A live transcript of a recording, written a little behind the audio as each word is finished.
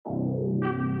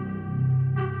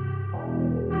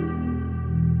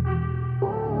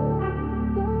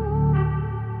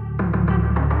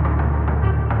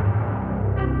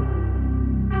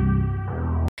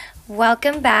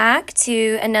welcome back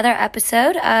to another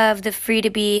episode of the Free to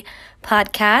Be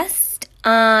podcast.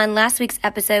 On last week's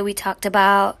episode, we talked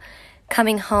about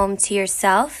coming home to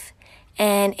yourself.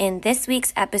 And in this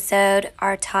week's episode,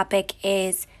 our topic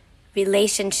is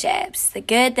relationships, the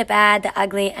good, the bad, the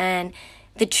ugly, and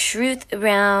the truth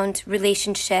around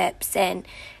relationships and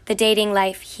the dating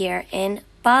life here in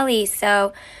Bali.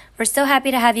 So we're so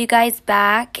happy to have you guys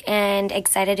back and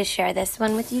excited to share this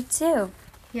one with you too.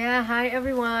 Yeah, hi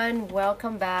everyone.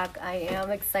 Welcome back. I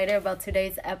am excited about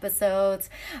today's episodes.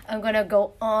 I'm gonna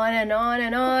go on and on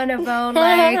and on about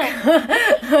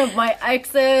my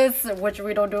exes, which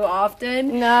we don't do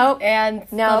often. No. And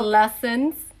the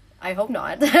lessons. I hope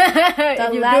not. The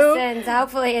lessons.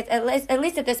 Hopefully, at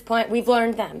least at this point, we've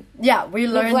learned them. Yeah, we've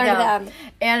learned them.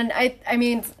 And I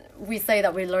mean, we say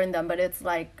that we learned them, but it's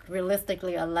like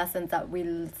realistically a lesson that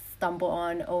we stumble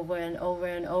on over and over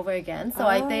and over again. So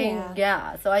I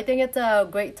think it's a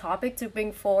great topic to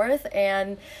bring forth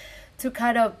and to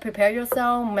kind of prepare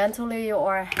yourself mentally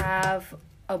or have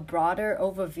a broader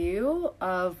overview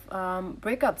of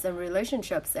breakups and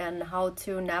relationships and how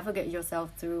to navigate yourself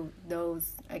through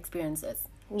those experiences.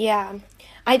 Yeah,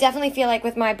 I definitely feel like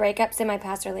with my breakups in my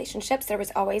past relationships, there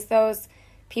was always those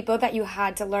people that you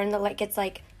had to learn that, like, it's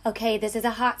like, okay, this is a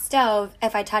hot stove.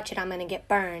 If I touch it, I'm going to get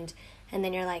burned. And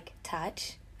then you're like,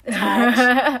 touch. It's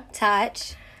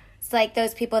like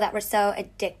those people that were so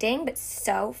addicting, but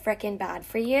so freaking bad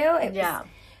for you.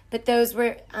 But those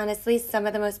were honestly some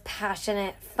of the most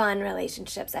passionate, fun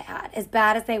relationships I had. As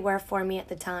bad as they were for me at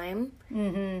the time.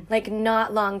 Mm-hmm. Like,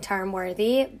 not long-term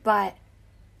worthy, but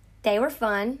they were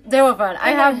fun.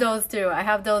 I have those too.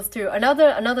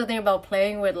 Another thing about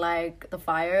playing with like the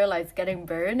fire, like getting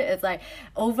burned, is like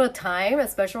over time,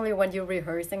 especially when you're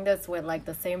rehearsing this with like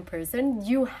the same person,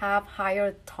 you have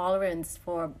higher tolerance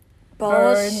for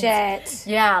bullshit. Burns.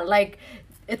 Yeah, like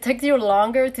it takes you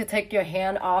longer to take your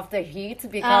hand off the heat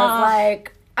because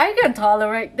like I can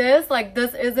tolerate this. Like,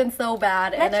 this isn't so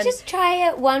bad. Let's just try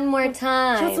it one more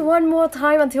time. Just one more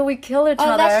time until we kill each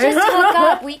other. Let's just hook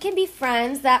up. We can be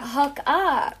friends that hook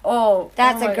up.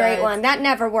 That's a great one. That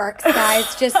never works,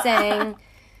 guys. Just saying.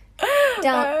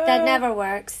 That never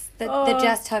works. The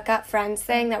just hook up friends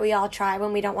thing that we all try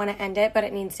when we don't want to end it, but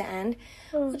it needs to end.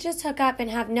 We'll just hook up and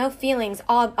have no feelings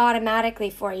all automatically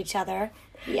for each other.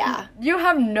 Yeah. You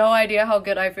have no idea how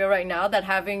good I feel right now that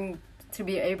having to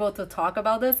be able to talk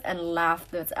about this and laugh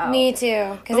this out. Me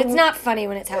too, because it's not funny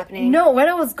when it's happening. No, when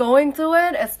I was going through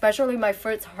it, especially my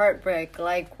first heartbreak,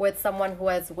 like with someone who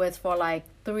I was with for like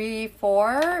 3,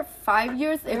 4, 5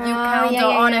 years, if you count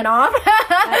on and off.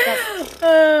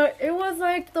 It was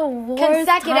like the worst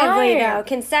time.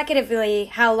 Consecutively,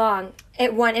 how long?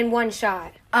 In one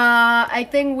shot? I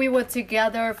think we were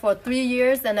together for 3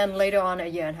 years and then later on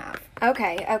 1.5 years.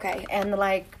 Okay. And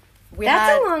like,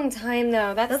 that's a long time,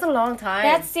 though. That's a long time.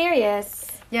 That's serious.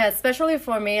 Yeah, especially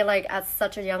for me, like, at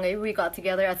such a young age. We got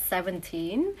together at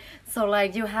 17. So,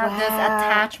 like, you have this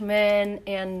attachment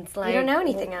and, like... You don't know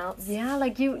anything else. Yeah,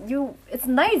 like, you it's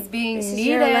nice being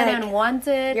needed and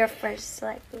wanted. Your first,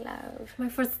 like, love. My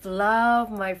first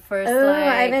love, my first,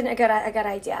 I have a good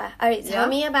idea. All right, tell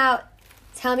me about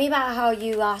how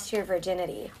you lost your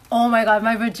virginity. Oh, my God,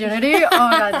 my virginity? Oh,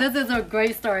 my God, this is a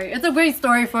great story. It's a great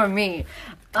story for me.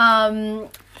 I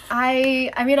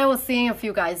mean, I was seeing a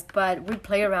few guys, but we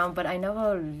play around, but I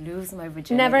never lose my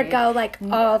virginity. Never go, like,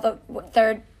 the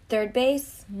third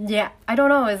base? Yeah. I don't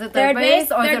know. Is it third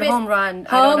base or is it home run?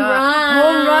 Home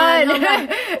run.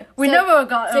 We never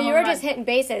got So you were just hitting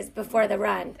bases before the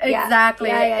run. Exactly.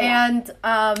 Yeah. And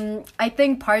I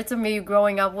think parts of me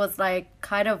growing up was like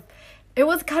it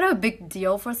was kind of a big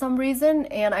deal for some reason,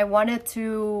 and I wasn't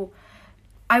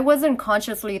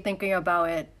consciously thinking about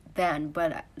it then,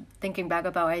 but thinking back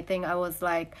about it, I think I was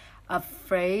like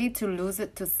afraid to lose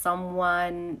it to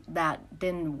someone that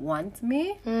didn't want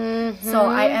me. Mm-hmm. So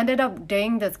I ended up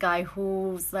dating this guy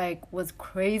who's like was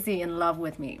crazy in love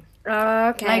with me.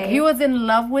 Okay. Like, he was in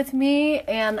love with me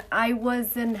and I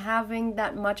wasn't having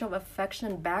that much of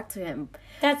affection back to him.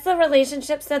 That's the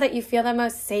relationship so that you feel the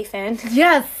most safe in.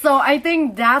 Yes, so I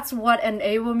think that's what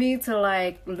enabled me to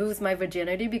like lose my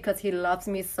virginity, because he loves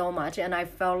me so much and I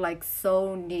felt like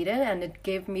so needed, and it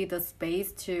gave me the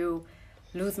space to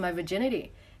lose my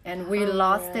virginity. And we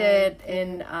lost it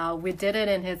in we did it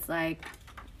in his like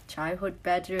childhood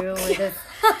bedroom with his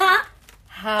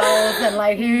house, and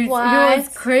like he was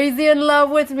crazy in love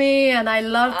with me and I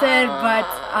loved it, but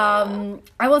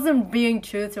I wasn't being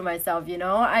true to myself, you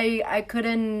know. I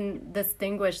couldn't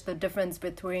distinguish the difference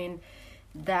between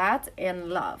that and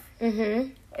love.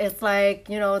 Mm-hmm. It's like,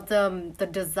 you know, the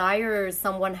desire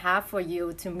someone had for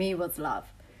you, to me, was love.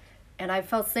 And I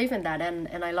felt safe in that,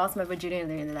 and I lost my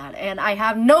virginity in that, and I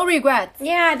have no regrets.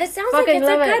 Yeah, this sounds like it's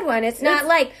a good one. It's not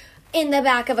like in the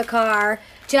back of a car,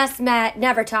 just met,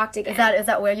 never talked again. Is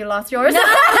that where you lost yours? No,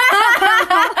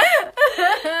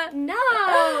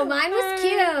 no, mine was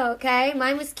cute. Okay,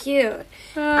 mine was cute.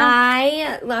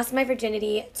 I lost my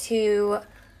virginity to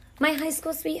my high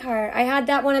school sweetheart. I had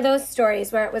that one of those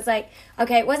stories where it was like,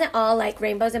 okay, it wasn't all like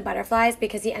rainbows and butterflies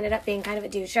because he ended up being kind of a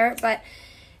doucher, but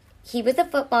he was a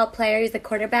football player. He was the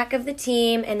quarterback of the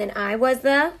team, and then I was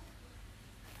the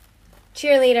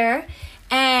cheerleader.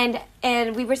 And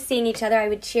we were seeing each other. I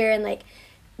would cheer, and like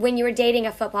when you were dating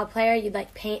a football player, you'd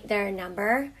like paint their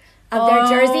number of their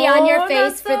jersey on your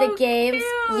face for the games.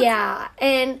 Cute. Yeah,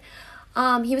 and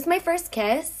he was my first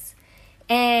kiss,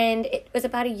 and it was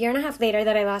about a year and a half later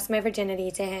that I lost my virginity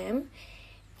to him.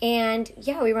 And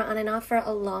yeah, we were on and off for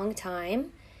a long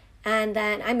time. And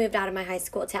then I moved out of my high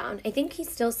school town. I think he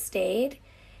still stayed.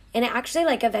 And I actually,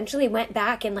 like, eventually went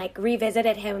back and, like,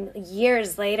 revisited him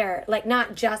years later. Like,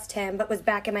 not just him, but was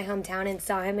back in my hometown and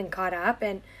saw him and caught up.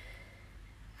 And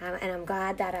I'm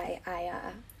glad that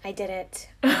I didn't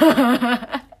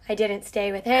I didn't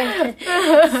stay with him.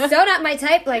 So not my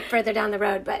type, like, further down the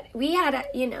road. But we had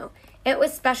it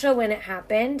was special when it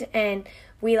happened. And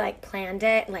we, like, planned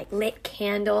it, like, lit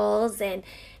candles and...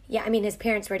 Yeah, I mean, his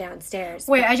parents were downstairs.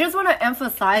 Wait, I just want to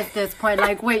emphasize this point.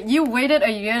 Like, wait, you waited a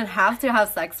year and a half to have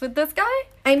sex with this guy?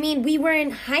 I mean, we were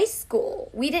in high school.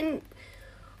 I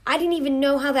didn't even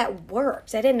know how that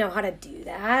worked. I didn't know how to do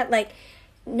that. Like,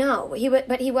 no,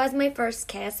 but he was my first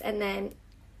kiss. And then,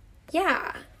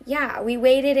 yeah, we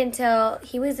waited until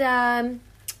he was a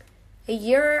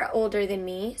year older than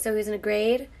me. So he was in a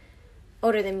grade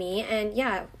older than me. And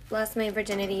yeah, lost my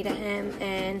virginity to him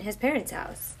in his parents'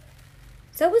 house.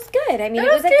 So it was good. I mean,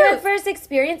 it was a good first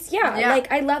experience. Yeah, like,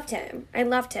 I loved him. I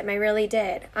really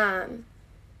did. And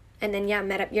then, yeah,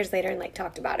 met up years later and, like,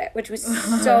 talked about it, which was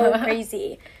so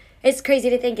crazy. It's crazy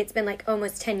to think it's been, like,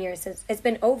 almost 10 years since... It's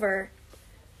been over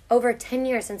 10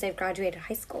 years since I've graduated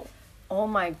high school. Oh,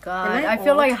 my God. I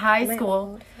feel like high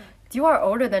school... You are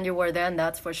older than you were then,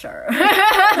 that's for sure.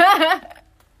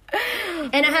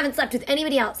 And I haven't slept with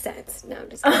anybody else since. No, I'm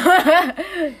just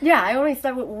kidding. Yeah, I only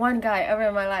slept with one guy ever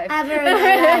in my life. Ever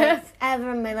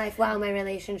in my life. Wow, my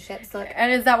relationships look.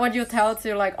 And is that what you tell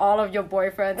to, like, all of your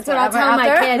boyfriends? That's what I'll tell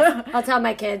my kids. I'll tell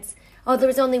my kids. Oh, there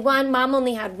was only one. Mom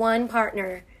only had one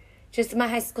partner. Just my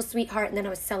high school sweetheart, and then I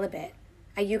was celibate.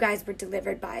 You guys were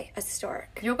delivered by a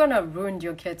stork. You're gonna ruin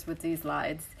your kids with these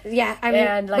lies. Yeah, I mean,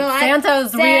 and like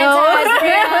Santa's real. Santa's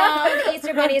real. The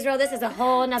Easter Bunny is real. This is a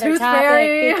whole nother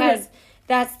topic because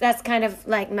that's kind of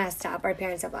like messed up. Our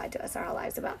parents have lied to us our whole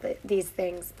lives about these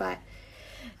things, but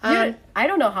I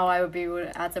don't know how I would be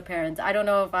as a parent. I don't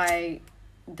know if I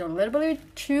deliberately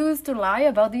choose to lie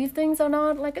about these things or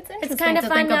not. Like, it's interesting. It's kind of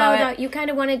fun though. You kind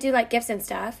of want to do like gifts and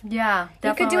stuff. Yeah, definitely.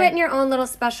 You could do it in your own little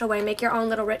special way. Make your own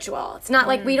little ritual. It's not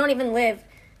like we don't even live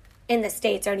in the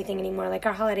States or anything anymore. Like,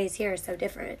 our holidays here are so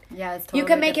different. Yeah, it's totally You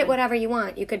can make different. it whatever you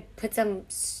want. You could put some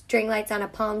string lights on a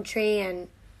palm tree and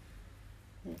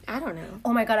I don't know.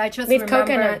 Oh my God, I just leave remember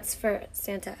coconuts for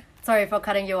Santa. Sorry for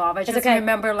cutting you off. I just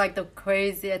remember like the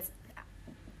craziest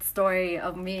story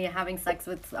of me having sex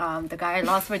with the guy I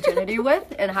lost virginity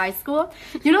with in high school.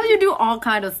 You know, you do all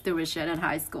kind of stupid shit in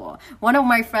high school. One of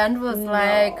my friends was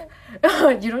like,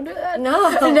 you don't do that?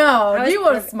 No. No, you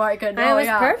were smart. No, I was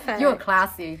perfect. You were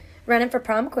classy. Running for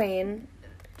prom queen.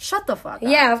 Shut the fuck up.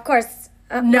 Yeah, of course.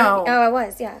 No. I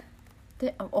was, yeah.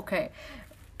 Okay.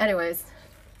 Anyways.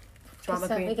 Drama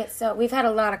queen. We've had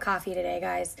a lot of coffee today,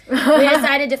 guys. We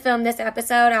decided to film this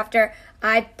episode after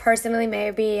I personally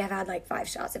maybe have had like 5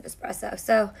 shots of espresso.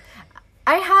 So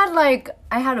I had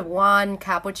one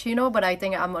cappuccino, but I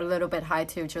think I'm a little bit high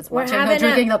too, just watching her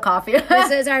drinking the coffee. This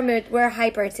is our mood. We're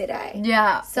hyper today.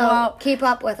 Yeah. So keep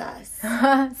up with us.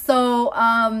 So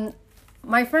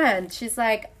my friend, she's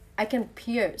like, I can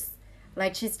pierce.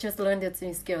 Like, she's just learned its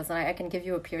new skills, and I can give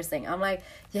you a piercing. I'm like,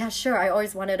 yeah, sure. I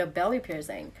always wanted a belly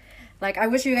piercing. Like, I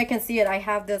wish you guys can see it. I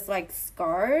have this, like,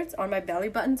 scars on my belly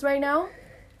buttons right now.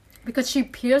 Because she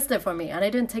pierced it for me, and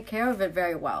I didn't take care of it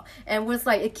very well. And it was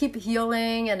like, it kept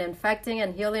healing and infecting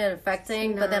and healing and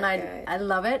infecting. But then I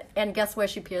love it. And guess where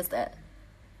she pierced it?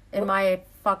 In my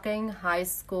fucking high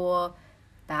school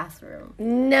bathroom.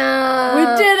 No.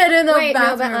 We did it in the bathroom.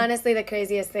 No, but honestly, the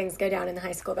craziest things go down in the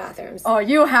high school bathrooms. Oh,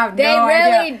 you have no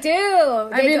idea. They really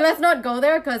do. I mean, let's not go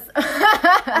there, because...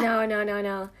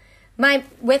 No.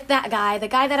 With that guy, the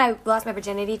guy that I lost my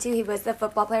virginity to, he was the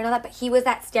football player and all that, but he was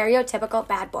that stereotypical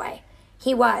bad boy.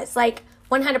 He was, like,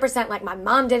 100%, like, my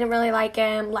mom didn't really like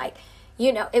him. Like,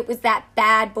 you know, it was that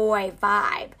bad boy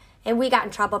vibe. And we got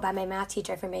in trouble by my math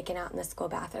teacher for making out in the school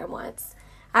bathroom once.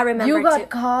 I remember You got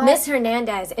caught? Miss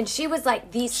Hernandez, and she was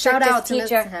like the Shout strictest out to Miss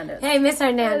teacher. Hernandez. Hey, Miss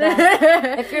Hernandez,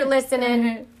 if you're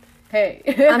listening, Hey.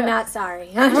 I'm not sorry.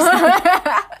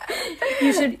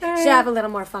 You should have a little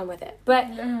more fun with it. But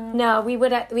no,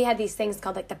 we had these things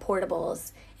called like the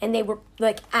portables, and they were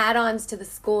like add-ons to the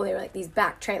school. They were like these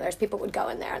back trailers. People would go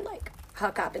in there and like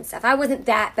hook up and stuff. I wasn't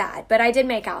that bad, but I did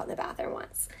make out in the bathroom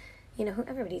once. You know,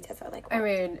 everybody does that. Like, I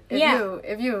mean,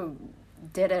 if you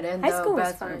did it in high the school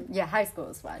was bathroom, fun. yeah, high school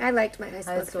was fun. I liked my high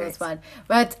school High school was experience.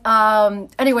 fun.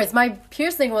 But anyways, my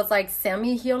piercing was like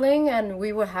semi-healing, and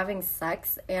we were having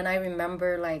sex, and I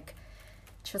remember like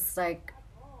just like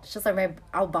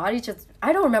our body just,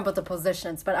 I don't remember the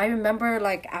positions, but I remember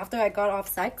like after I got off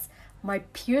sex, my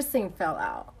piercing fell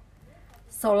out.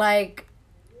 So like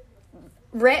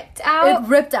Ripped out? it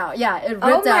ripped out. Yeah, it ripped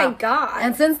out. Oh my God.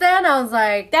 And since then I was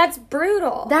like, That's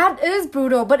brutal. that is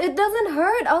brutal, but it doesn't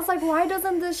hurt. I was like, why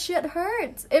doesn't this shit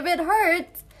hurt? If it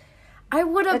hurts, I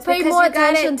would have That's paid because more you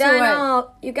got attention it to done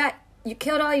it. you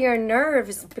killed all your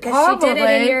nerves because she did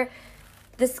it in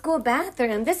the school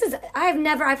bathroom.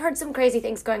 I've heard some crazy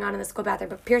things going on in the school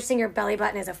bathroom, but piercing your belly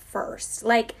button is a first.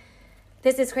 Like,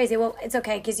 this is crazy. Well, it's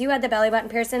okay because you had the belly button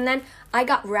piercing then. I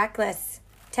got reckless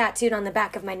tattooed on the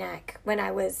back of my neck when I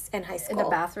was in high school. In the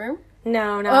bathroom?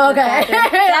 No, not Oh, in the okay.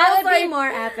 bathroom. That I was would be like- more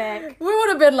epic. We would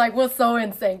have been like, we're so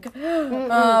in sync.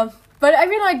 But I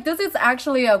mean, like, this is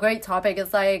actually a great topic.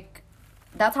 It's like,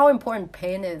 that's how important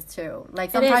pain is too.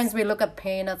 Like, sometimes we look at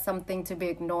pain as something to be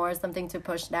ignored, something to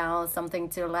push down, something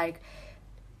to like,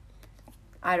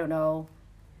 I don't know,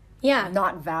 Yeah.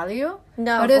 not value.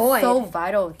 No, but it's avoid. so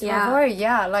vital to Yeah. avoid.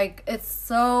 Yeah, like, it's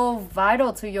so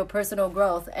vital to your personal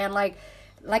growth. And like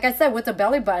I said, with the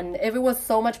belly button, if it was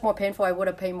so much more painful, I would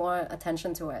have paid more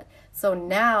attention to it. So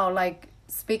now, like,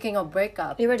 speaking of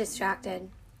breakup, You were distracted.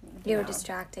 You were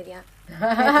distracted,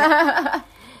 yeah.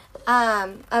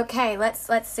 Okay, let's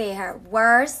see here.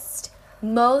 Worst,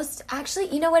 most, actually,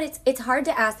 you know what? It's hard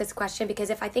to ask this question because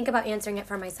if I think about answering it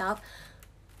for myself,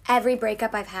 every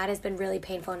breakup I've had has been really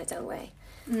painful in its own way.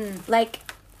 Like,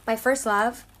 my first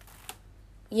love,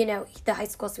 you know, the high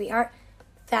school sweetheart,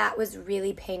 that was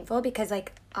really painful because,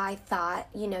 like, I thought,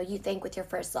 you know, you think with your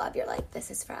first love, you're like,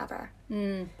 this is forever.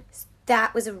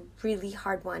 That was a really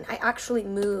hard one. I actually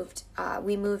moved.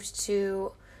 We moved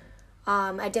to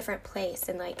a different place,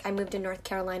 and like I moved to North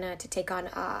Carolina to take on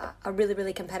a really,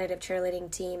 really competitive cheerleading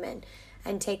team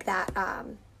and take that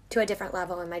to a different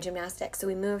level in my gymnastics. So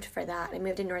we moved for that. I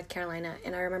moved to North Carolina,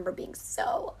 and I remember being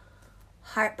so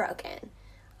heartbroken.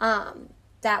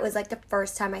 That was like the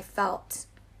first time I felt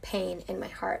pain in my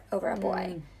heart over a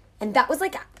boy. And that was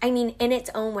like, I mean, in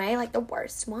its own way, like the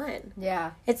worst one.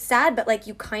 yeah. It's sad, but like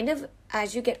you kind of,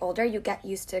 as you get older, you get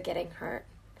used to getting hurt.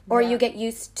 Or you get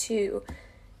used to,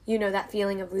 you know, that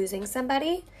feeling of losing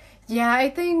somebody. Yeah, I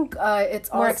think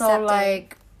it's More also accepting.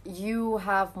 like you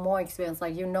have more experience,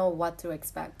 like you know what to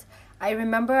expect. I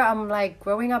remember I'm like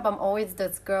growing up, I'm always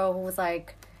this girl who was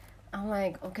like, I'm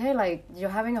like, okay, like you're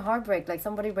having a heartbreak, like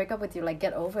somebody break up with you, like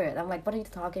get over it. I'm like, what are you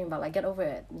talking about? Like get over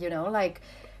it, you know, like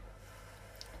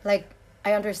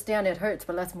I understand it hurts,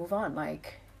 but let's move on,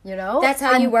 like, you know. That's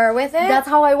how you were with it? That's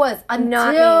how I was Not me.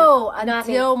 Not me.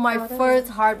 until my Oh, that's first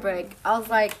heartbreak. I was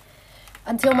like,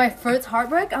 until my first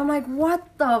heartbreak, I'm like,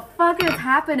 what the fuck is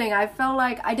happening? I felt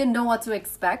like I didn't know what to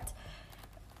expect.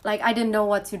 Like I didn't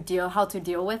know how to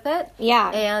deal with it.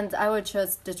 Yeah. And I was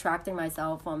just distracting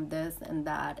myself from this and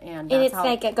that, and And that's it's how,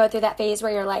 like go through that phase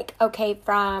where you're like, okay,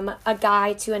 from a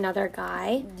guy to another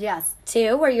guy, yes.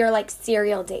 too, where you're like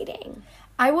serial dating.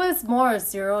 I was more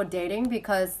serial dating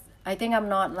because I think I'm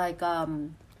not like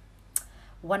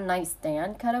one night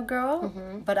stand kind of girl,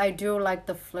 but I do like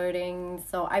the flirting.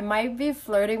 So I might be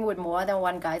flirting with more than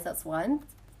one guy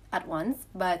at once.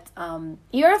 But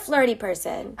You're a flirty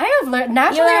person. I am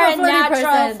naturally You're a a flirty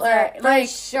natural person. flirt. So, For like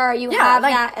sure. You yeah, have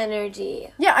like- that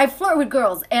energy. yeah, I flirt with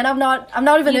girls, and I'm not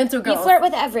even into girls. You flirt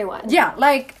with everyone. Yeah,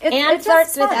 like Anne it's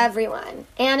flirts just with fun. everyone.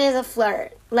 Anne is a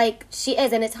flirt. Like, she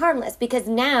is, and it's harmless because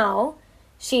now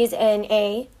she's in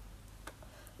a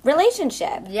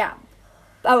relationship. Yeah.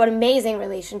 Oh, an amazing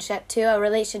relationship, too. A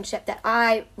relationship that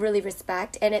I really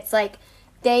respect. And it's like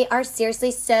they are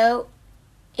seriously so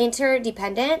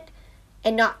interdependent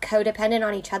and not codependent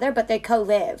on each other, but they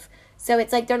co-live. So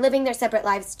it's like they're living their separate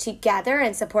lives together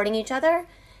and supporting each other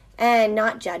and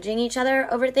not judging each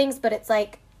other over things. But it's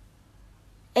like,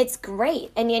 it's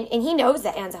great. And he knows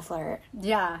that Anne's a flirt.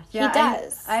 Yeah. He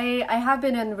does. I have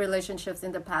been in relationships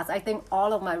in the past. I think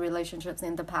all of my relationships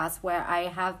in the past where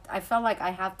I felt like I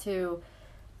have to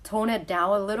tone it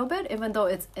down a little bit, even though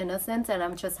it's innocent and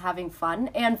I'm just having fun.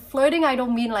 And flirting, I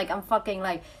don't mean like I'm fucking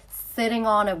like sitting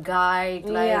on a guy,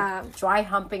 like dry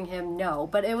humping him. No,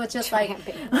 but it was just it's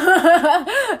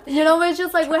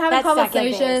just like we're having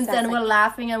conversations and we're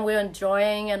laughing and we're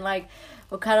enjoying and like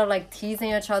we're kind of like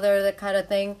teasing each other, that kind of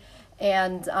thing.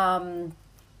 And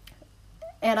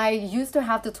I used to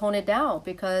have to tone it down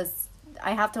because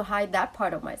I have to hide that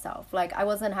part of myself. Like I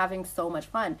wasn't having so much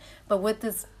fun. But with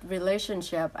this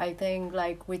relationship, I think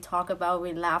like we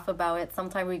laugh about it.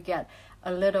 Sometimes we get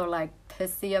a little like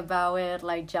pissy about it,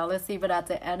 like jealousy. But at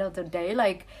the end of the day,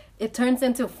 like it turns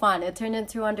into fun. It turns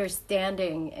into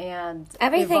understanding and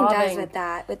everything evolving. does with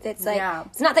that. It's like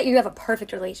it's not that you have a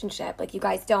perfect relationship. Like you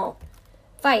guys don't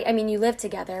fight. I mean, you live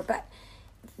together, but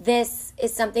this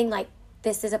is something like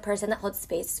this is a person that holds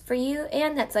space for you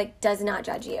and that's like does not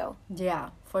judge you. Yeah,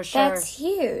 for sure. That's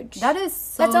huge. That is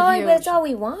so huge. That's all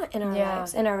we want in our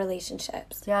lives, in our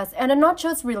relationships. Yes, and not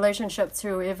just relationships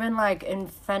too, even like in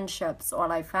friendships or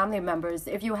like family members.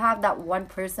 If you have that one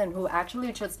person who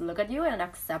actually just look at you and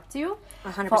accept you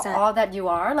 100%. for all that you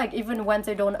are, like even when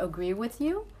they don't agree with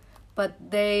you, but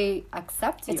they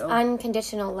accept you. It's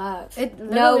unconditional love.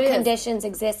 No conditions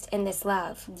exist in this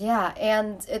love. Yeah,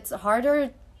 and it's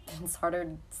harder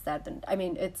said than, I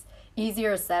mean, it's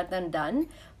easier said than done.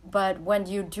 But when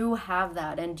you do have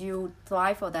that and you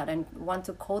thrive for that and want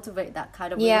to cultivate that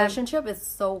kind of relationship, it's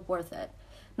so worth it.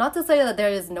 Not to say that there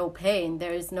is no pain,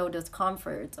 there is no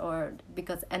discomfort, or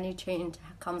because any change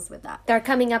comes with that. They're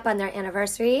coming up on their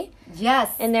anniversary. Yes.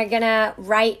 And they're going to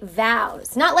write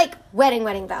vows. Not like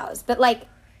wedding vows, but like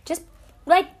just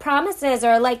like promises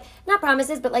or like, not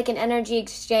promises, but like an energy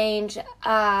exchange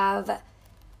of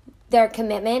their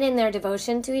commitment and their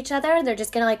devotion to each other. They're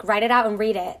just going to like write it out and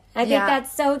read it. I think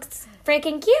that's so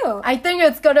freaking cute. I think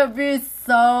it's going to be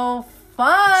so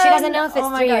fun. She doesn't know if it's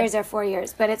 3 years or 4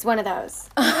 years, but it's one of those.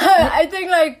 I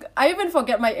think like, I even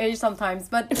forget my age sometimes,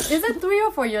 but is it 3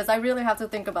 or 4 years? I really have to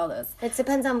think about this. It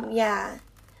depends on,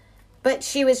 But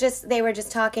they were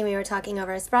just talking, we were talking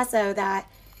over espresso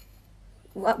that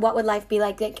what would life be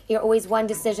like? Like you're always one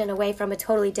decision away from a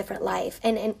totally different life.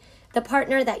 And the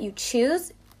partner that you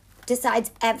choose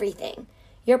decides everything.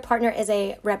 Your partner is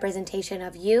a representation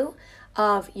of you,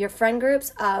 of your friend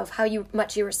groups, of how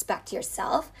much you respect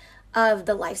yourself, of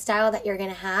the lifestyle that you're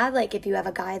going to have. Like if you have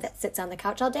a guy that sits on the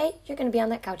couch all day, you're going to be on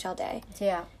that couch all day.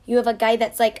 Yeah. You have a guy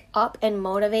that's like up and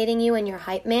motivating you and your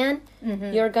hype man,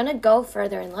 you're going to go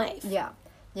further in life. Yeah.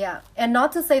 Yeah. And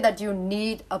not to say that you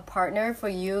need a partner for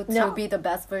you to be the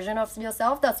best version of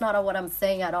yourself. That's not what I'm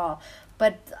saying at all.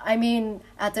 But I mean,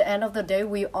 at the end of the day,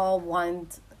 we all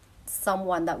want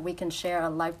someone that we can share a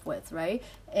life with, right?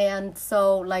 And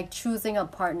so like choosing a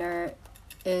partner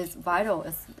is vital,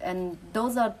 and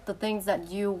those are the things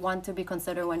that you want to be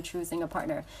considered when choosing a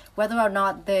partner, whether or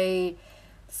not they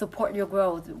support your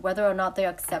growth, whether or not they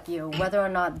accept you, whether or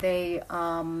not they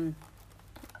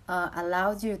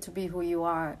allows you to be who you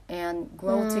are and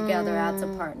grow together as a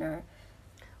partner.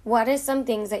 What are some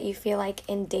things that you feel like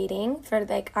in dating for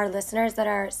like our listeners that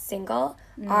are single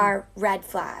are red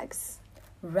flags?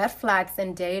 Red flags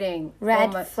in dating.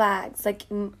 Red flags. Like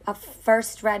a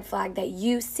first red flag that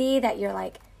you see that you're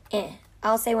like,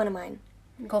 I'll say one of mine.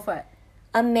 Go for it.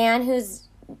 A man who's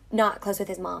not close with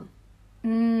his mom.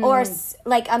 Or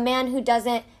like a man who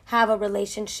doesn't have a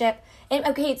relationship. And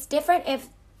okay, it's different if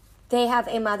they have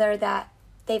a mother that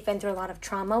they've been through a lot of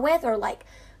trauma with, or like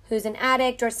who's an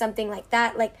addict or something like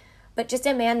that. Like, but just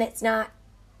a man that's not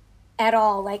at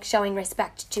all like showing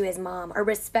respect to his mom or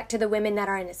respect to the women that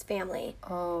are in his family.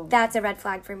 Oh, that's a red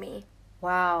flag for me.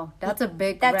 Wow, that's a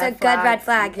big that's red a flag. Good red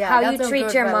flag. Yeah, how you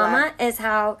treat your mama is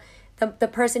how the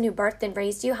person who birthed and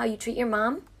raised you, how you treat your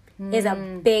mom is a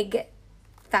big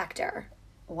factor.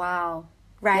 Wow.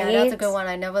 Right? Yeah, that's a good one.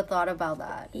 I never thought about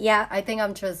that. Yeah. I think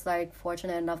I'm just like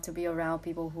fortunate enough to be around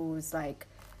people who's like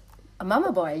a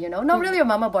mama boy, you know? Not really a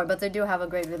mama boy, but they do have a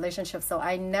great relationship. So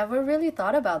I never really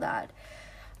thought about that.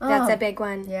 That's a big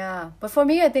one. Yeah. But for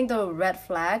me, I think the red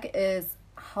flag is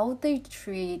how they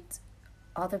treat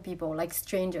other people, like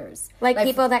strangers. Like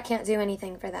people that can't do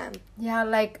anything for them. Yeah,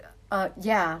 like a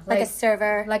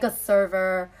server. Like a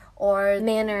server or...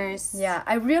 Manners. Yeah,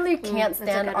 I really can't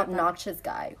stand an obnoxious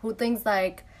guy who thinks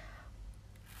like...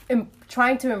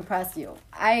 trying to impress you.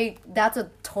 That's a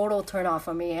total turn off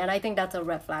for me, and I think that's a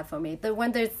red flag for me.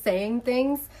 When they're saying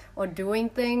things or doing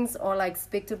things or like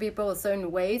speak to people a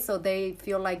certain way so they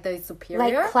feel like they're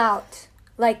superior. Like clout,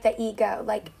 like the ego,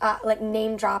 like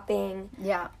name dropping.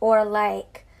 Yeah. Or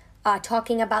like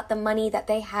talking about the money that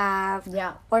they have.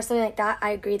 Yeah. Or something like that.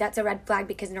 I agree. That's a red flag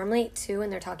because normally too when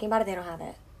they're talking about it they don't have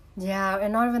it. Yeah,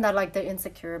 and not even that, like, they're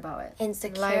insecure about it.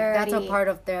 Insecurity. Like, that's a part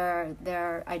of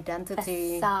their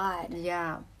identity. Facade.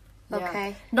 Yeah.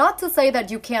 Okay. Not to say that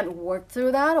you can't work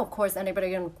through that. Of course,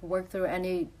 anybody can work through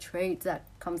any trait that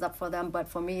comes up for them. But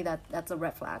for me, that's a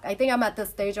red flag. I think I'm at this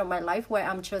stage of my life where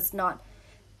I'm just not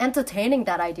entertaining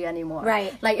that idea anymore.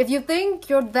 Right. Like, if you think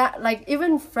you're that, like,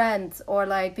 even friends or,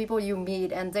 like, people you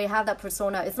meet and they have that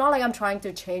persona, it's not like I'm trying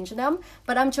to change them,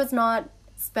 but I'm just not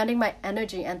spending my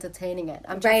energy entertaining it.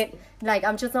 I'm just, like,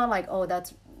 I'm just not like, oh,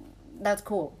 that's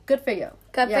cool. Good for you.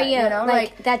 Good for you. You know,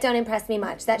 like, that don't impress me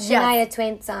much. That Shania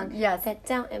Twain song. Yes. That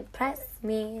don't impress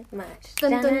me much.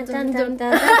 Dun, dun, dun, dun.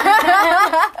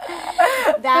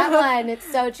 That one,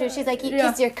 it's so true. She's like, you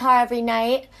kiss your car every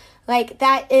night. Like,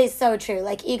 that is so true.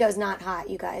 Like, ego's not hot,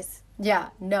 you guys. Yeah,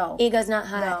 no. Ego's not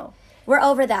hot. No. We're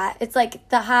over that. It's like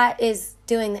the hot is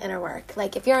doing the inner work.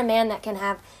 Like, if you're a man that can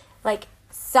have, like,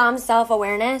 some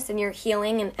self-awareness and you're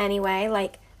healing in any way,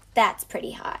 like, that's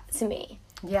pretty hot to me.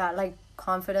 Yeah, like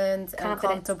confident and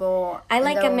comfortable. I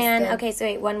like a man. Skin. Okay, so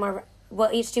wait, one more.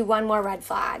 We'll each do one more red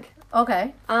flag.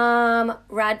 Okay.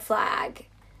 Red flag.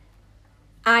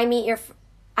 I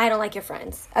don't like your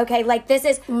friends. Okay, like this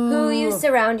is who you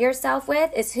surround yourself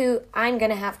with is who I'm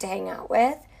gonna have to hang out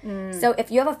with. So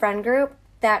if you have a friend group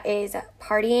that is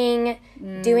partying,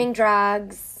 doing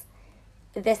drugs,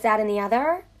 this, that, and the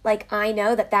other, like I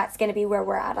know that that's gonna be where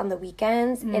we're at on the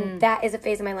weekends, and that is a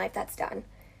phase of my life that's done.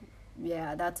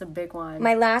 Yeah, that's a big one.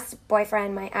 My last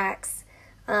boyfriend, my ex,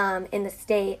 in the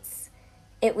States,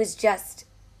 it was just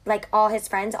like all his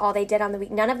friends, all they did on the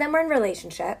week. None of them were in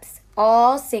relationships,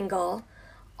 all single,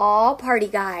 all party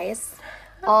guys,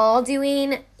 all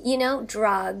doing,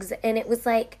 drugs. And it was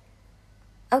like,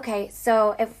 okay,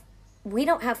 so if we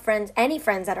don't have any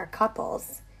friends that are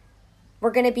couples,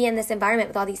 we're going to be in this environment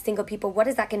with all these single people. What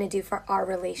is that going to do for our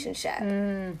relationship?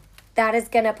 That is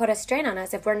going to put a strain on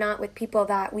us if we're not with people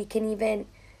that we can even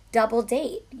double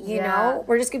date, you know?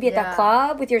 We're just going to be at the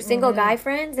club with your single guy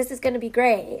friends. This is going to be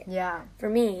great. Yeah. For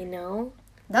me,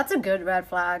 That's a good red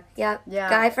flag. Yep. Yeah.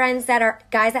 Guy friends that are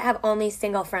guys that have only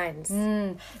single friends.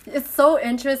 It's so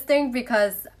interesting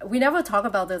because we never talked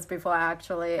about this before,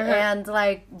 actually. And,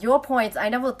 like, your points, I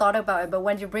never thought about it, but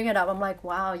when you bring it up, I'm like,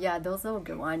 wow, yeah, those are a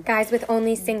good one. Guys with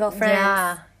only single friends.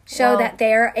 Yeah. Show that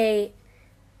they're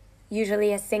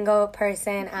usually a single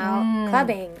person out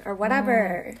clubbing or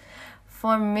whatever.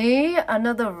 For me,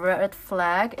 another red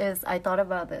flag is, I thought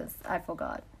about this, I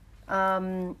forgot,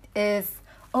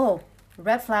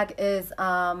 red flag is,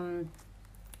 I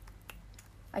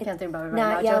can't think about it right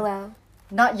now. Not yellow.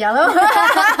 Not yellow?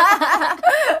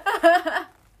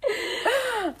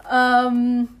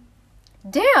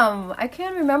 Damn, I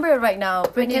can't remember it right now.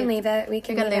 Brittany, We can leave it. We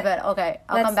can leave it. Okay,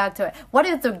 I'll come back to it. What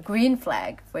is the green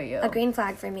flag for you? A green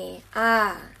flag for me.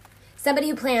 Somebody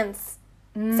who plans.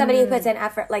 Somebody who puts in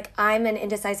effort. Like, I'm an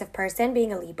indecisive person,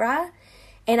 being a Libra,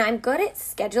 and I'm good at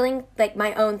scheduling, like,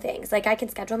 my own things. Like, I can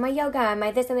schedule my yoga,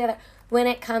 my this and the other. When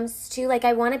it comes to, like,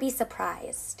 I want to be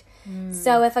surprised.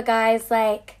 So if a guy's,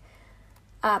 like,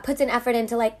 puts an effort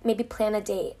into, like, maybe plan a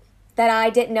date that I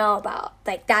didn't know about,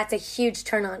 like, that's a huge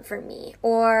turn on for me.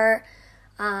 Or,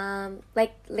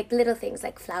 like little things,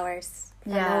 like flowers.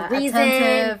 Yeah, for no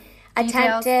reason.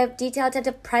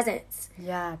 Attentive presence.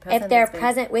 Yeah, if they're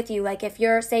present with you, like if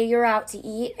you're out to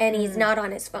eat and he's not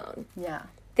on his phone. Yeah.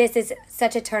 This is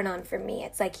such a turn on for me.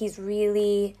 It's like he's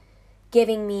really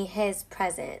giving me his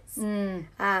presence.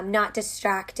 Not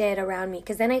distracted around me.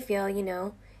 Because then I feel,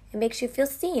 it makes you feel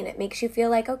seen. It makes you feel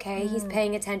like, okay, he's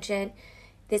paying attention.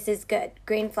 This is good.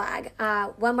 Green flag.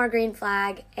 One more green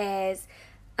flag is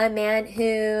a man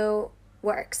who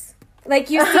works.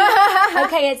 Like, you see,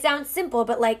 okay, it sounds simple,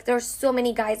 but, like, there's so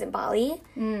many guys in Bali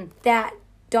that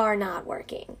are not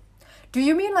working. Do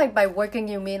you mean, like, by working,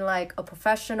 you mean, like, a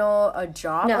professional, a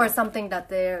job, or something that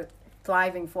they're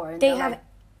thriving for? They have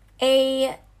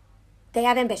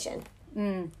ambition.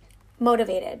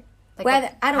 Motivated.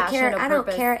 Like I don't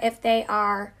care if they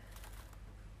are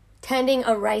tending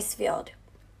a rice field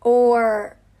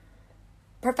or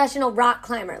professional rock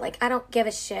climber. Like, I don't give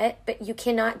a shit, but you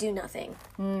cannot do nothing.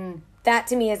 That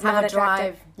to me is not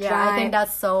attractive. Yeah, I think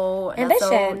that's so...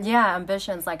 Ambition.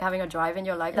 Ambitions. Like having a drive in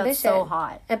your life. That's so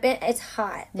hot. It's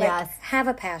hot. Like, Yes. have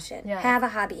a passion. Yeah. Have a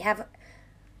hobby. Have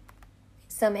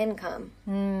some income.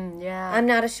 Yeah. I'm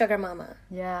not a sugar mama.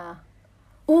 Yeah.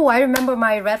 Oh, I remember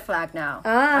my red flag now.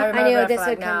 I knew red this flag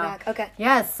would come now. back. Okay.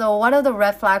 Yeah, so one of the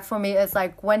red flags for me is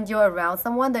like when you're around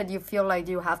someone that you feel like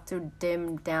you have to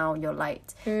dim down your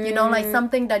light. You know, like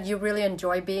something that you really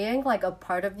enjoy being, like a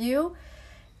part of you.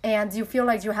 And you feel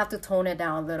like you have to tone it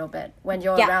down a little bit when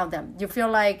you're around them. You feel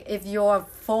like if you're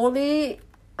fully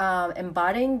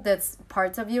embodying this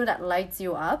parts of you that lights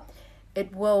you up,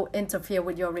 it will interfere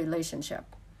with your relationship.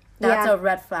 That's a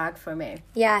red flag for me.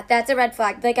 Yeah, that's a red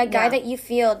flag. Like a guy that you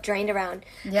feel drained around.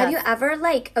 Yes. Have you ever,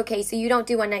 like, okay, so you don't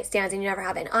do one night stands and you never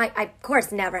have. And I of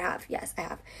course, never have. Yes, I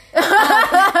have.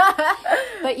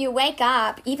 But you wake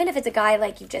up, even if it's a guy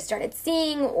like you've just started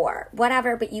seeing or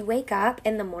whatever, but you wake up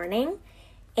in the morning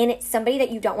and it's somebody that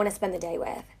you don't want to spend the day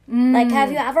with. Like,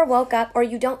 have you ever woke up or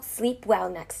you don't sleep well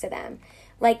next to them?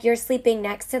 Like, you're sleeping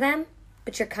next to them,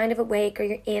 but you're kind of awake or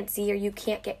you're antsy or you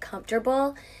can't get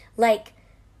comfortable. Like,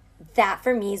 that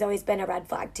for me has always been a red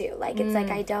flag too. Like, it's like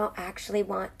I don't actually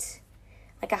want,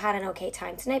 like, I had an okay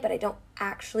time tonight, but I don't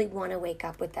actually want to wake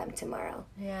up with them tomorrow.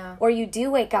 Yeah. Or you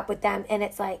do wake up with them and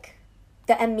it's like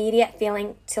the immediate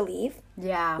feeling to leave.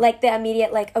 Yeah. Like the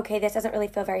immediate, like, okay, this doesn't really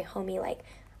feel very homey. Like,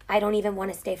 I don't even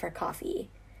want to stay for coffee.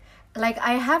 Like,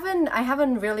 I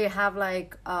haven't really have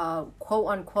like quote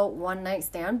unquote one night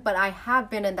stand, but I have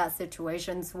been in that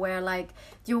situations where like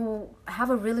you have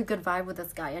a really good vibe with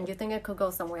this guy and you think it could go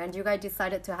somewhere and you guys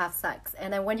decided to have sex,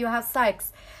 and then when you have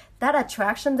sex, that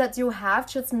attraction that you have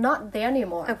just not there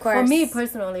anymore. Of course. For me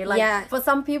personally, like for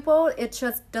some people it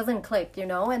just doesn't click, you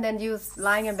know, and then you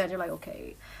lying in bed, you're like,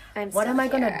 okay, what am I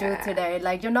gonna do today?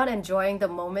 Like, you're not enjoying the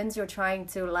moments. You're trying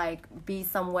to like be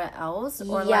somewhere else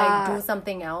or like do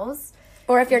something else.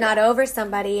 Or if you're not over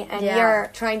somebody and you're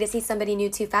trying to see somebody new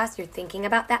too fast, you're thinking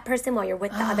about that person while you're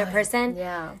with the other person.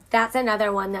 Yeah, that's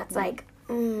another one that's like,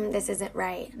 this isn't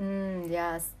right.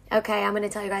 Yes. Okay, I'm gonna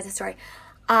tell you guys a story.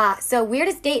 So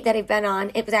weirdest date that I've been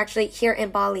on, it was actually here in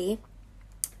Bali.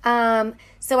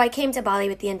 So I came to Bali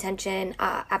with the intention,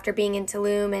 after being in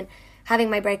Tulum and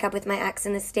having my breakup with my ex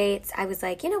in the States, I was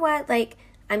like, you know what, like,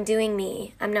 I'm doing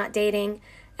me. I'm not dating.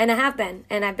 And I have been.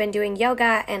 And I've been doing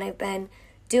yoga and I've been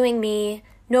doing me.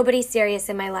 Nobody serious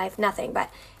in my life, nothing. But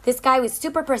this guy was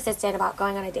super persistent about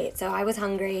going on a date. So I was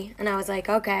hungry and I was like,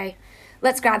 okay,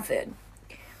 let's grab food.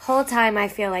 Whole time I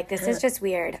feel like this is just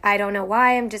weird. I don't know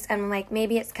why. I'm like,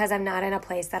 maybe it's because I'm not in a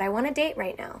place that I want to date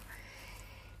right now.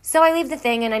 So I leave the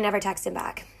thing and I never text him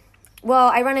back. Well,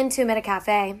 I run into him at a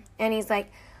cafe and he's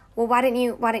like, well, why didn't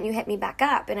you hit me back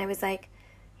up? And I was like,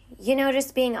 you know,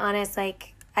 just being honest,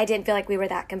 like, I didn't feel like we were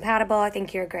that compatible. I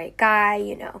think you're a great guy,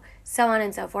 you know, so on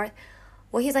and so forth.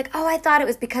 Well, he's like, oh, I thought it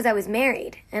was because I was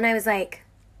married. And I was like,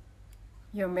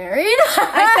 you're married?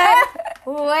 I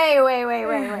said,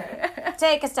 wait.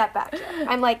 Take a step back here.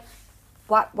 I'm like,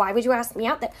 why would you ask me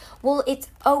out then? Well, it's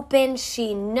open.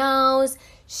 She knows.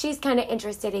 She's kind of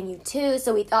interested in you too.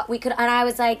 So we thought we could, and I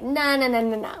was like,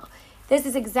 no. This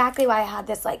is exactly why I had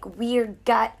this like weird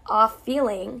gut off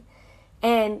feeling.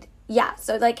 And yeah,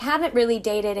 so like haven't really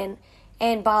dated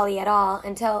in Bali at all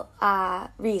until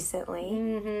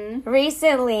recently.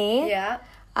 Recently,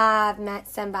 I've met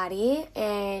somebody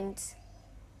and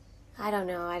I don't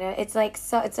know. It's like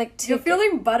you're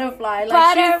feeling butterfly.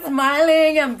 Like she's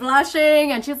smiling and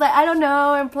blushing, and she's like, I don't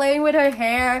know, and playing with her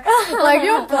hair. Like,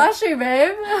 you're blushing,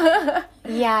 babe.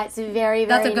 Yeah, it's very, very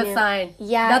That's a good new. sign.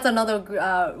 Yeah. That's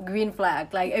another green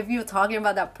flag. Like, if you're talking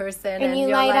about that person and you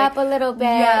you're light like, up a little bit.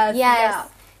 Yes. Yeah.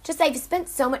 Just, I've spent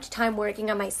so much time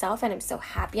working on myself and I'm so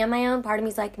happy on my own. Part of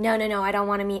me's like, no, I don't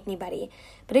want to meet anybody.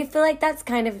 But I feel like that's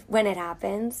kind of when it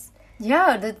happens.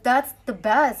 Yeah, that's the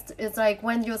best. It's like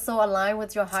when you're so aligned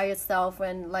with your higher self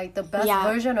and like the best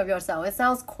version of yourself. It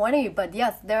sounds corny, but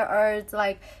yes, there are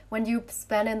like when you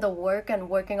spend in the work and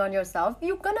working on yourself,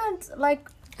 you're gonna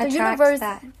like the universe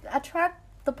attract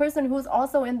the person who's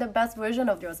also in the best version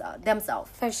of yourself, themselves.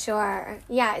 For sure.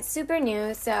 Yeah, it's super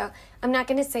new, so I'm not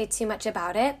gonna say too much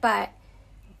about it, but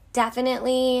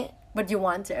definitely. But you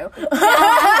want to.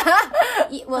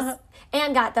 Well,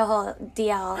 and got the whole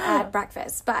DL at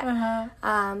breakfast, but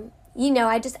you know,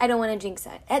 I don't want to jinx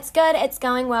it. It's good, it's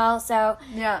going well, so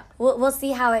yeah, we'll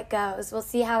see how it goes.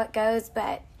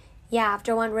 But yeah,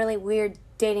 after one really weird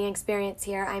dating experience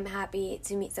here, I'm happy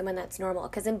to meet someone that's normal.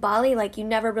 Because in Bali, like, you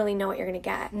never really know what you're gonna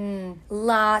get.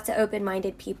 Lots of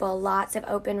open-minded people, lots of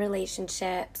open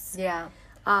relationships. Yeah,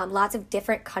 lots of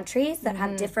different countries that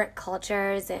have different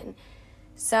cultures and.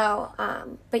 So,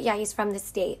 but yeah, he's from the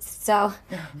States. So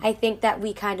I think that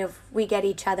we get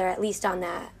each other at least on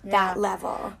that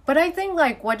level. But I think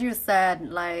like what you said,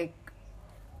 like,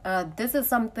 this is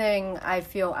something I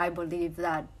believe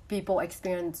that people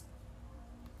experience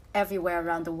everywhere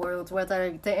around the world,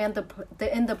 whether they're in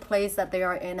the place that they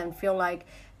are in and feel like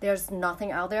there's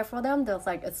nothing out there for them. There's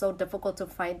like, it's so difficult to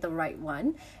find the right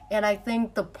one. And I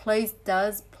think the place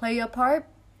does play a part.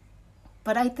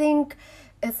 But I think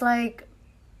it's like,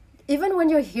 even when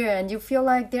you're here and you feel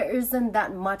like there isn't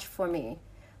that much for me,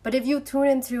 but if you tune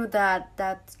into that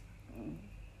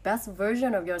best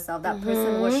version of yourself, that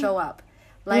person will show up.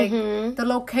 Like, the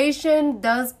location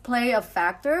does play a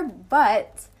factor,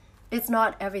 but it's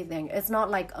not everything. It's not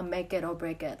like a make it or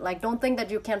break it. Like, don't think that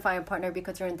you can't find a partner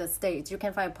because you're in the States. You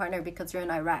can find a partner because you're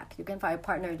in Iraq. You can find a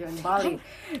partner if you're in Bali.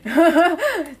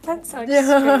 That's so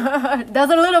extreme.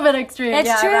 That's a little bit extreme.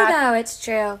 It's true, Iraq. though. It's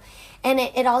true. And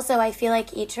it also, I feel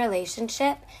like each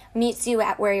relationship meets you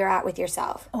at where you're at with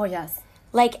yourself. Oh, yes.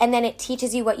 Like, and then it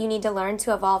teaches you what you need to learn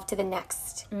to evolve to the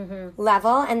next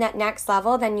level. And that next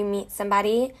level, then you meet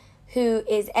somebody who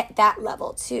is at that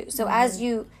level too. So as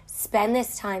you spend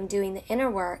this time doing the inner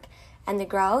work and the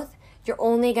growth, you're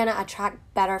only going to attract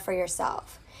better for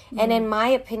yourself. And in my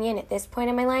opinion, at this point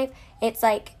in my life, it's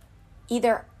like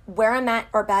either where I'm at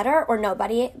or better or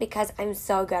nobody, because I'm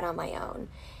so good on my own.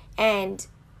 And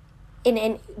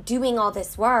in doing all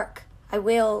this work, I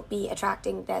will be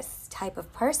attracting this type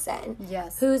of person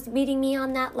who's meeting me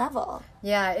on that level.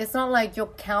 Yeah, it's not like you're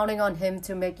counting on him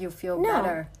to make you feel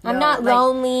better. I'm not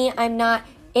lonely. I'm not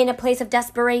in a place of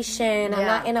desperation. I'm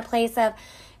not in a place of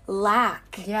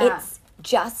lack. It's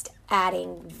just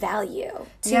adding value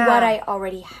to what I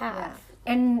already have.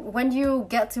 And when you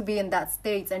get to be in that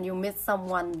state and you meet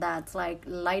someone that's like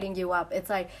lighting you up, it's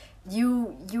like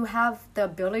you have the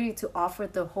ability to offer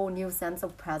the whole new sense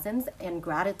of presence and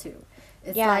gratitude.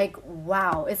 It's like,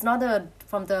 wow. It's not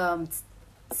from the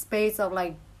space of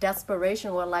like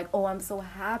desperation or like, oh, I'm so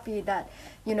happy that,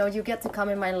 you know, you get to come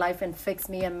in my life and fix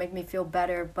me and make me feel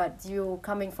better. But you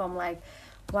coming from like,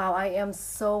 wow, I am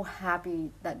so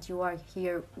happy that you are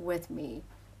here with me.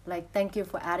 Like, thank you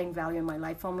for adding value in my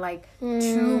life, from like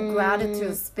true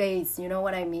gratitude space. You know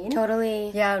what I mean? Totally.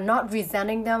 Yeah, not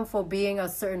resenting them for being a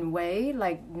certain way,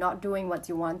 like not doing what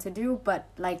you want to do, but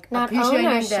like not appreciating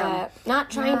ownership, them.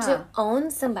 not trying to own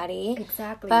somebody.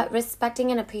 Exactly. But respecting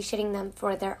and appreciating them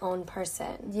for their own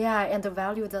person. Yeah, and the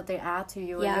value that they add to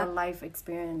you and your life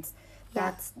experience.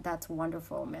 That's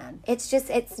wonderful, man. It's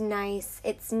nice.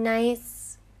 It's nice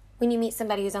when you meet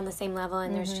somebody who's on the same level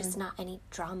and there's just not any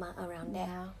drama around it.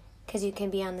 Because you can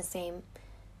be on the same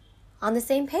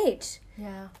page.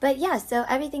 Yeah. But yeah, so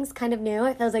everything's kind of new.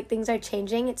 It feels like things are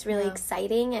changing. It's really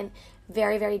exciting and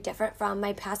very, very different from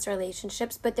my past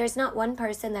relationships. But there's not one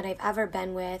person that I've ever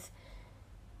been with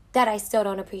that I still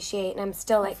don't appreciate. And I'm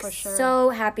still like so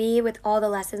happy with all the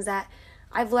lessons that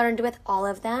I've learned with all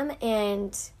of them.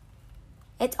 And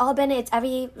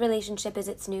every relationship is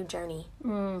its new journey.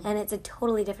 And it's a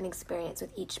totally different experience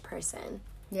with each person.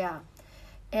 Yeah.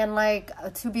 And like,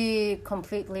 to be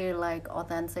completely like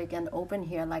authentic and open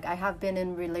here, like I have been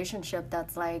in relationship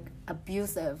that's like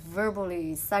abusive,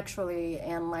 verbally, sexually,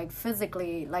 and like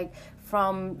physically, like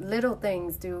from little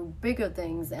things to bigger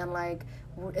things. And like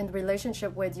in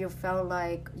relationship where you felt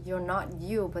like you're not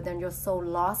you, but then you're so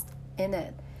lost in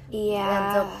it.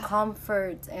 And the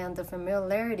comfort and the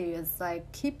familiarity is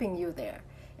like keeping you there.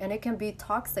 And it can be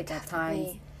toxic at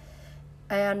times.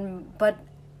 But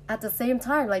at the same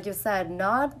time, like you said,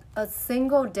 not a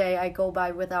single day I go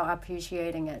by without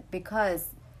appreciating it. Because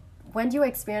when you're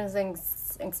experiencing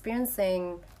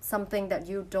something that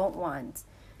you don't want,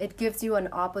 it gives you an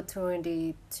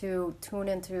opportunity to tune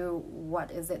into what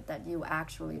is it that you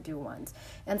actually do want.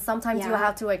 And sometimes you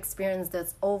have to experience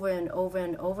this over and over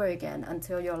and over again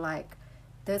until you're like,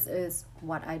 this is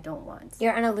what I don't want.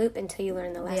 You're in a loop until you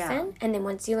learn the lesson. And then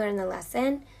once you learn the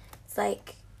lesson, it's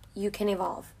like you can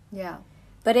evolve. Yeah.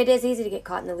 But it is easy to get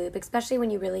caught in the loop, especially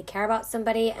when you really care about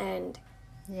somebody and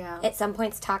at some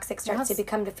points toxic starts to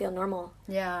become to feel normal.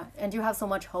 Yeah. And you have so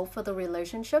much hope for the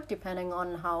relationship depending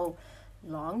on how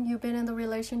long you've been in the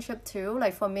relationship too.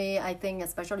 Like for me, I think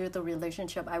especially with the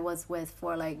relationship I was with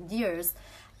for like years,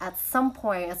 at some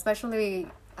point, especially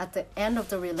at the end of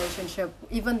the relationship,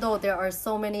 even though there are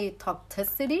so many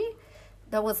toxicity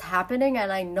that was happening, and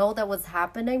I know that was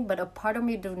happening, but a part of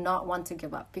me do not want to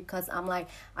give up because I'm like,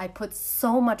 I put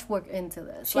so much work into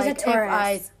this. She's like, a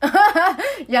Taurus.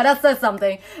 Yeah, that says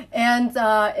something. And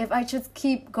if I just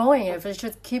keep going, if I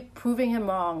just keep proving him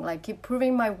wrong, like keep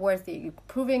proving my worthy,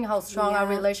 proving how strong our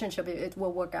relationship, it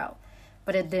will work out.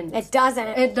 But it didn't. It doesn't.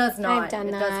 It does not. I've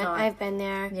done that. Does not. I've been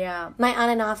there. Yeah. My on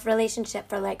and off relationship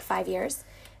for like 5 years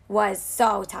was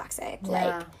so toxic.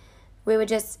 Like, we would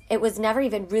just, it was never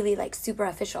even really like super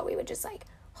official. We would just like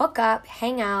hook up,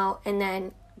 hang out, and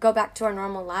then go back to our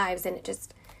normal lives. And it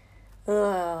just,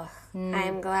 I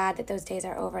am glad that those days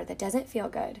are over. That doesn't feel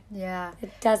good. Yeah.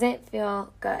 It doesn't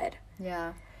feel good.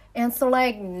 Yeah. And so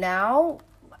like now,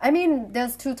 I mean,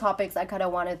 there's two topics I kind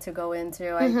of wanted to go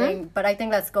into, I think, but I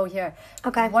think let's go here.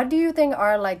 Okay. What do you think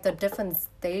are like the different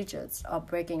stages of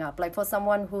breaking up? Like for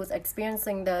someone who's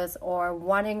experiencing this or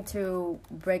wanting to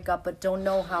break up but don't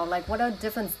know how, like what are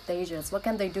different stages? What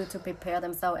can they do to prepare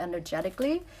themselves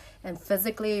energetically and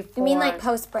physically for... You mean like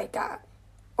post-breakup?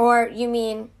 Or you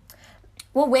mean...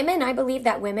 Well, I believe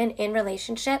that women in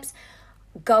relationships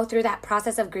go through that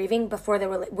process of grieving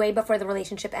way before the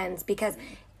relationship ends, because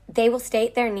they will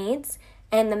state their needs,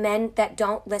 and the men that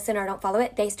don't listen or don't follow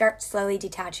it, they start slowly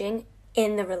detaching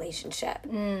in the relationship.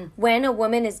 When a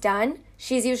woman is done,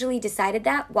 she's usually decided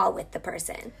that while with the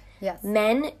person. Yes.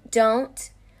 Men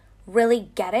don't really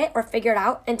get it or figure it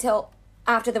out until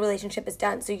after the relationship is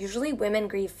done. So usually women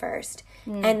grieve first,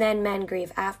 and then men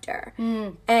grieve after.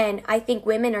 And I think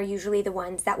women are usually the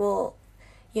ones that will,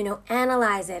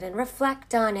 analyze it and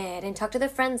reflect on it and talk to their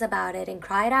friends about it and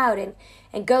cry it out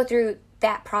and go through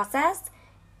that process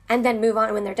and then move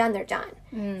on. When they're done, they're done.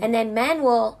 And then men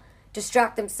will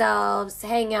distract themselves,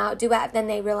 hang out, do that. Then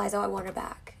they realize, oh, I want her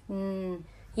back.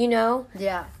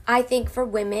 Yeah. I think for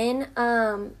women,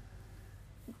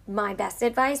 my best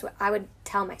advice, what I would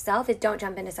tell myself, is don't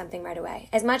jump into something right away.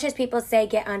 As much as people say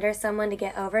get under someone to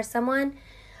get over someone,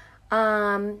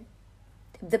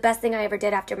 the best thing I ever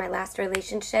did after my last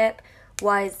relationship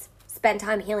was spend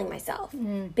time healing myself.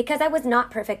 Because I was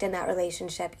not perfect in that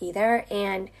relationship either,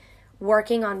 and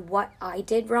working on what I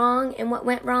did wrong and what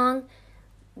went wrong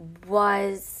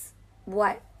was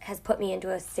what has put me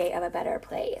into a state of a better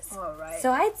place. All right.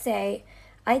 So I'd say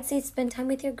spend time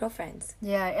with your girlfriends.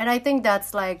 Yeah, and I think that's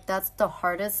the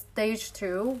hardest stage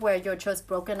too, where you're just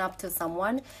broken up to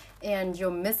someone and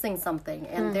you're missing something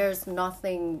and there's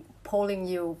nothing pulling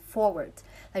you forward.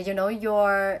 Like,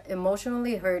 you're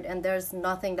emotionally hurt and there's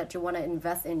nothing that you want to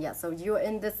invest in yet. So you're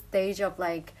in this stage of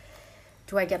like,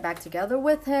 do I get back together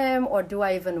with him, or do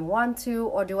I even want to,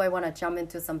 or do I want to jump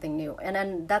into something new? And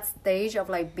then that stage of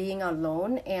like being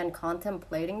alone and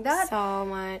contemplating that. So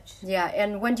much. Yeah,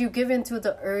 and when you give into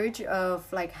the urge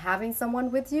of like having someone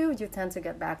with you, you tend to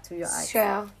get back to your ex.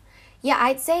 True. Yeah,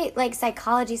 I'd say like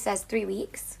psychology says 3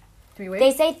 weeks. 3 weeks?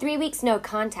 They say 3 weeks no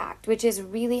contact, which is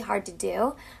really hard to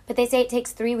do. But they say it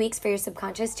takes 3 weeks for your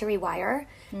subconscious to rewire.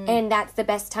 And that's the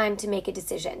best time to make a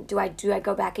decision. Do I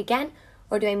go back again?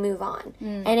 Or do I move on?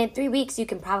 And in 3 weeks, you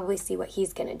can probably see what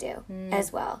he's going to do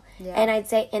as well. Yeah. And I'd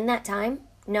say in that time,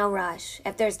 no rush.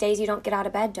 If there's days you don't get out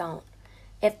of bed, don't.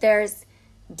 If there's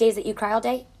days that you cry all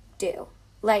day, do.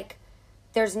 Like,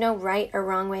 there's no right or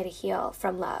wrong way to heal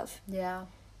from love. Yeah.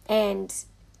 And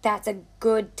that's a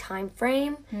good time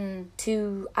frame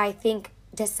to, I think,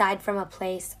 decide from a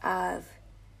place of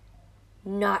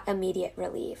not immediate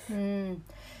relief. And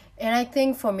I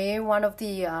think for me, one of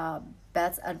the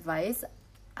best advice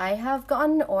I have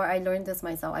gotten, or I learned this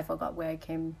myself, I forgot where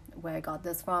I got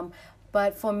this from,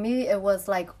 but for me it was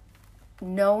like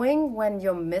knowing when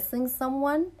you're missing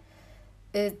someone,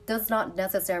 it does not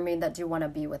necessarily mean that you want to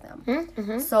be with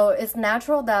them. So it's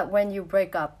natural that when you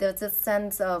break up, there's this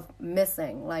sense of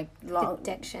missing, like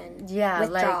Addiction. yeah,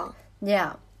 Withdrawal. like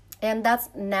yeah, and that's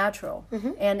natural.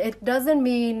 And it doesn't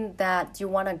mean that you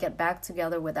want to get back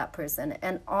together with that person,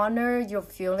 and honor your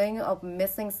feeling of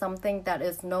missing something that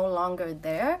is no longer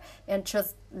there, and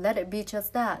just let it be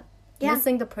just that. Yeah.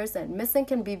 Missing the person. Missing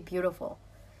can be beautiful,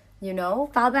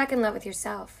 Fall back in love with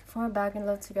yourself. Fall back in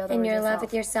love together In with your yourself. love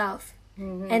with yourself.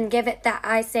 And give it that,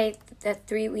 I say, the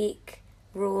 3 week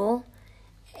rule,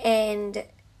 and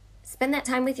spend that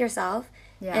time with yourself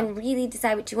and really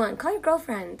decide what you want. Call your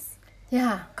girlfriends.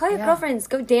 Yeah. Call your girlfriends.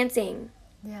 Go dancing.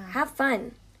 Yeah. Have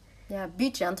fun. Yeah, be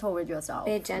gentle with yourself.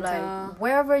 Be gentle. Like,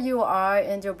 wherever you are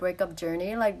in your breakup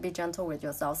journey, like, be gentle with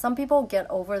yourself. Some people get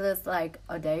over this, like,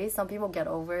 a day. Some people get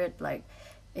over it, like,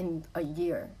 in a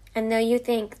year. And though you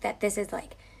think that this is,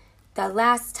 like, the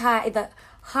last time, the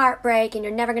heartbreak, and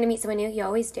you're never going to meet someone new, you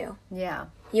always do. Yeah.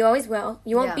 You always will.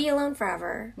 You won't Yeah. be alone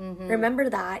forever. Remember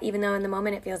that, even though in the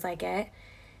moment it feels like it.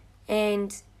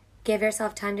 And give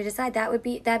yourself time to decide.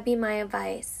 That'd be my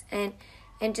advice.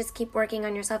 And just keep working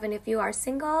on yourself. And if you are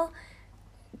single,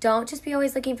 don't just be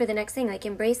always looking for the next thing. Like,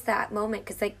 embrace that moment,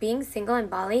 because like being single in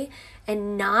Bali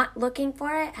and not looking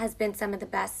for it has been some of the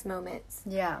best moments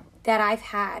that I've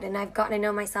had, and I've gotten to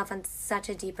know myself on such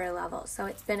a deeper level. So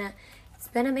it's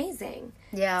been amazing.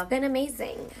 Yeah. It's been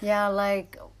amazing. Yeah,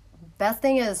 like, best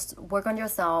thing is work on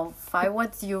yourself, find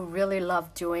what you really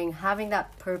love doing, having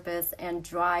that purpose and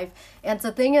drive. And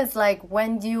the thing is, like,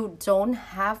 when you don't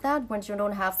have that, when you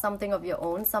don't have something of your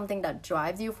own, something that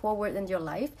drives you forward in your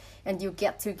life, and you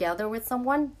get together with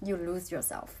someone, you lose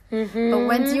yourself. But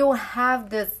when you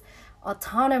have this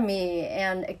autonomy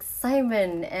and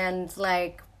excitement and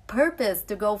like purpose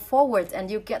to go forward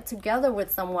and you get together with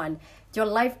someone, your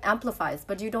life amplifies,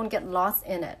 but you don't get lost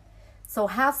in it. So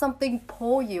have something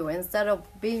pull you instead of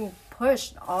being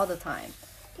pushed all the time.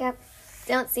 Yep.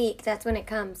 Don't seek. That's when it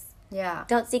comes. Yeah.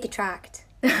 Don't seek, attract.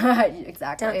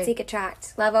 Exactly. Don't seek,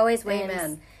 attract. Love always wins.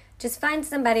 Amen. Just find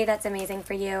somebody that's amazing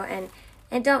for you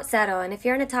and don't settle. And if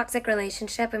you're in a toxic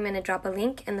relationship, I'm going to drop a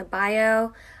link in the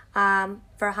bio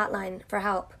for a hotline for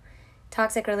help.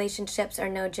 Toxic relationships are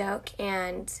no joke,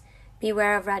 and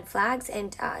beware of red flags,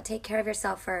 and take care of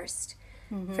yourself first.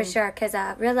 For sure, because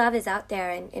real love is out there,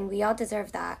 and we all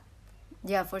deserve that.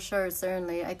 Yeah, for sure,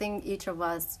 certainly. I think each of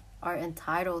us are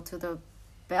entitled to the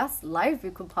best life we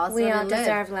could possibly live. We all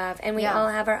deserve love, and we all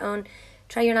have our own.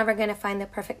 You're never going to find the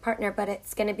perfect partner, but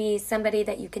it's going to be somebody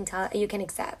that you can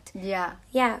accept. Yeah.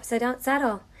 Yeah, so don't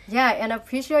settle. Yeah, and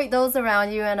appreciate those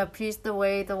around you, and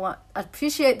appreciate the ones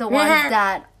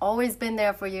that always been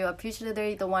there for you.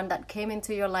 Appreciate the one that came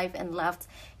into your life and left,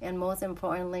 and most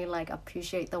importantly, like,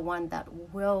 appreciate the one that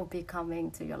will be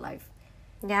coming to your life.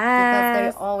 Yes.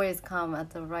 Because they always come at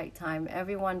the right time.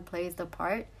 Everyone plays the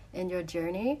part in your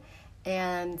journey,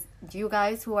 and you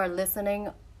guys who are listening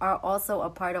are also a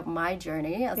part of my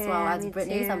journey as well as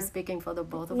Brittany's. I'm speaking for the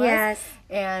both of us.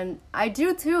 And I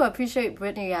do too appreciate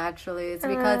Brittany, actually. It's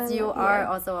because you are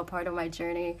also a part of my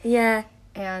journey. Yeah.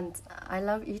 And I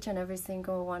love each and every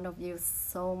single one of you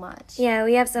so much. Yeah,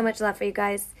 we have so much love for you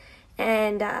guys.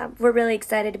 And we're really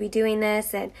excited to be doing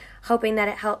this and hoping that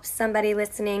it helps somebody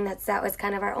listening. That was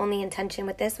kind of our only intention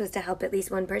with this, was to help at least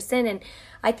one person. And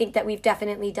I think that we've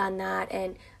definitely done that.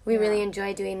 And we really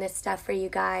enjoy doing this stuff for you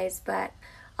guys. But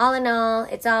all in all,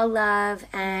 it's all love.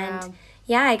 And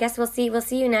I guess we'll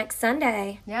see you next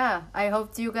Sunday. Yeah, I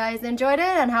hope you guys enjoyed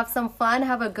it and have some fun,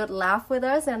 have a good laugh with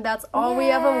us. And that's all we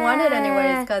ever wanted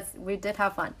anyways, because we did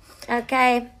have fun.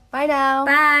 Okay. Bye now.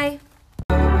 Bye.